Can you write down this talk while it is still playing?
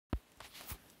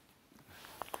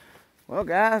Well,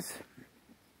 guys,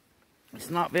 it's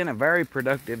not been a very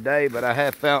productive day, but I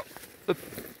have found a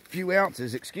few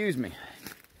ounces, excuse me.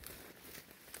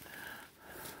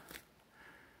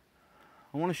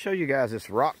 I want to show you guys this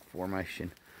rock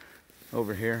formation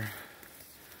over here.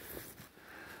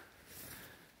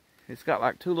 It's got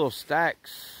like two little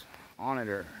stacks on it,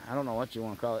 or I don't know what you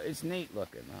want to call it. It's neat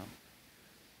looking though.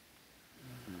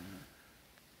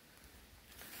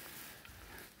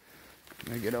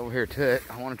 Let me get over here to it.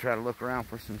 I want to try to look around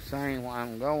for some sand while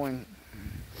I'm going.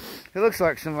 It looks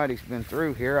like somebody's been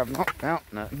through here. I've not found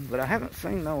nothing, but I haven't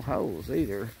seen no holes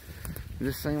either. It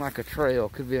just seemed like a trail.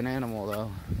 Could be an animal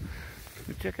though. Let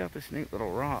me check out this neat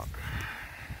little rock.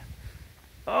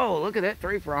 Oh, look at that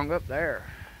three prong up there.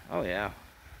 Oh yeah.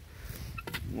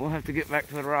 We'll have to get back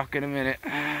to the rock in a minute.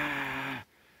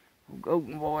 Oh,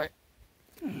 golden boy.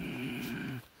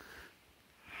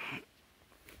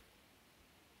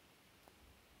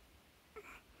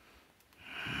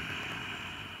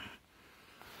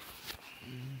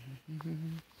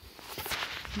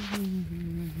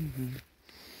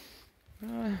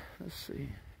 Let's see.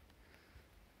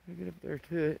 I'll get up there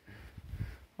to it.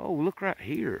 Oh, look right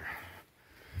here.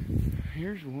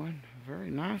 Here's one, a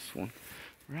very nice one,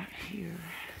 right here.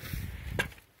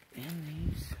 In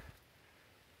these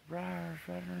briars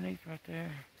right underneath right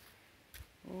there.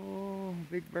 Oh,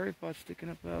 big berry pot sticking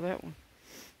up out of that one.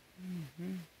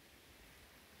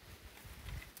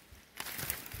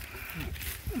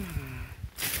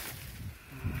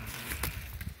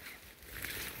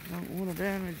 Don't want to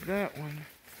damage that one.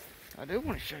 I do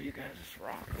want to show you guys this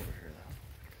rock over here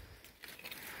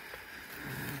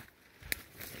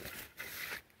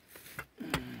though.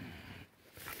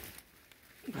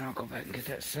 Then I'll go back and get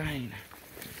that seine.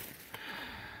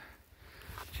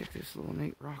 Check this little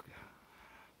neat rock out.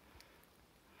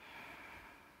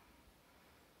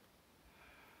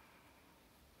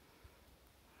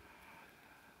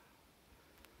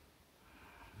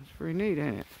 That's pretty neat,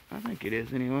 ain't it? I think it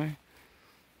is anyway.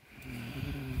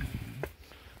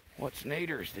 What's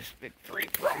neater is this big three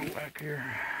prong back here.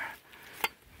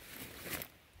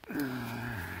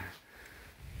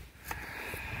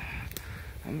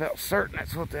 I'm about certain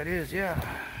that's what that is, yeah.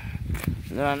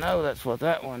 And I know that's what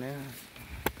that one is.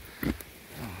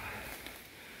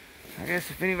 I guess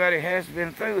if anybody has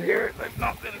been through here, they've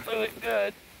not been through it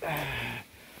good.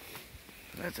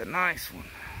 That's a nice one.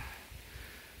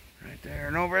 Right there.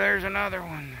 And over there's another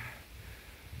one.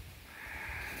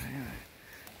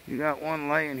 You got one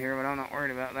laying here, but I'm not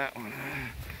worried about that one.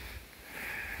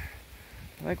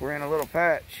 I think we're in a little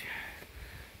patch.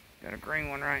 Got a green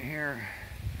one right here.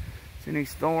 It's in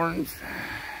these thorns.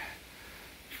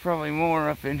 There's probably more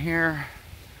up in here.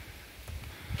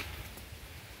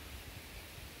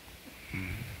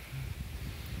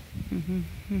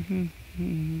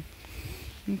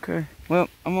 Okay, well,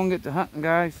 I'm gonna get to hunting,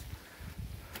 guys.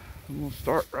 I'm gonna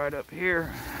start right up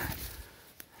here.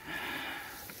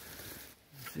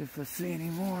 See if I see any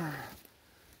more.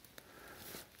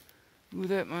 Ooh,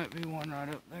 that might be one right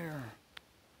up there.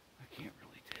 I can't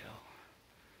really tell.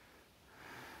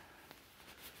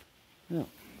 No,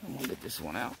 I'm gonna get this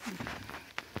one out.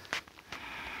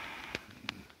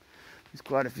 There's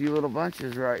quite a few little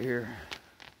bunches right here.